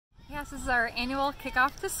Yes, this is our annual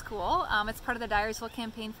Kickoff to School. It's part of the Dyersville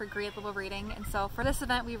Campaign for grade level reading, and so for this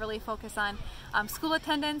event we really focus on school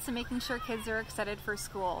attendance and making sure kids are excited for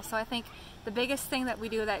school. So I think the biggest thing that we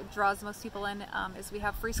do that draws most people in is we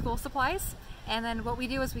have free school supplies, and then what we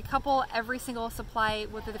do is we couple every single supply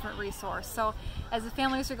with a different resource. So as the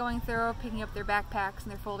families are going through, picking up their backpacks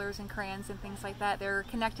and their folders and crayons and things like that, they're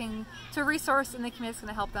connecting to a resource in the community that's going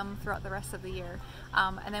to help them throughout the rest of the year.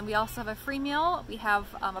 And then we also have a free meal. We have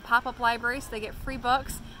a pop-up library, so they get free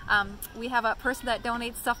books. We have a person that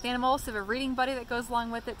donates stuffed animals, so we have a reading buddy that goes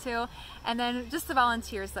along with it too. And then just the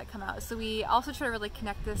volunteers that come out. So we also try to really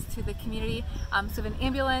connect this to the community. So we have an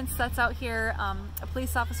ambulance that's out here, a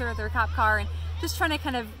police officer with their cop car, and just trying to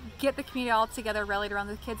kind of get the community all together, rallied around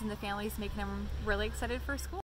the kids and the families, making them really excited for school.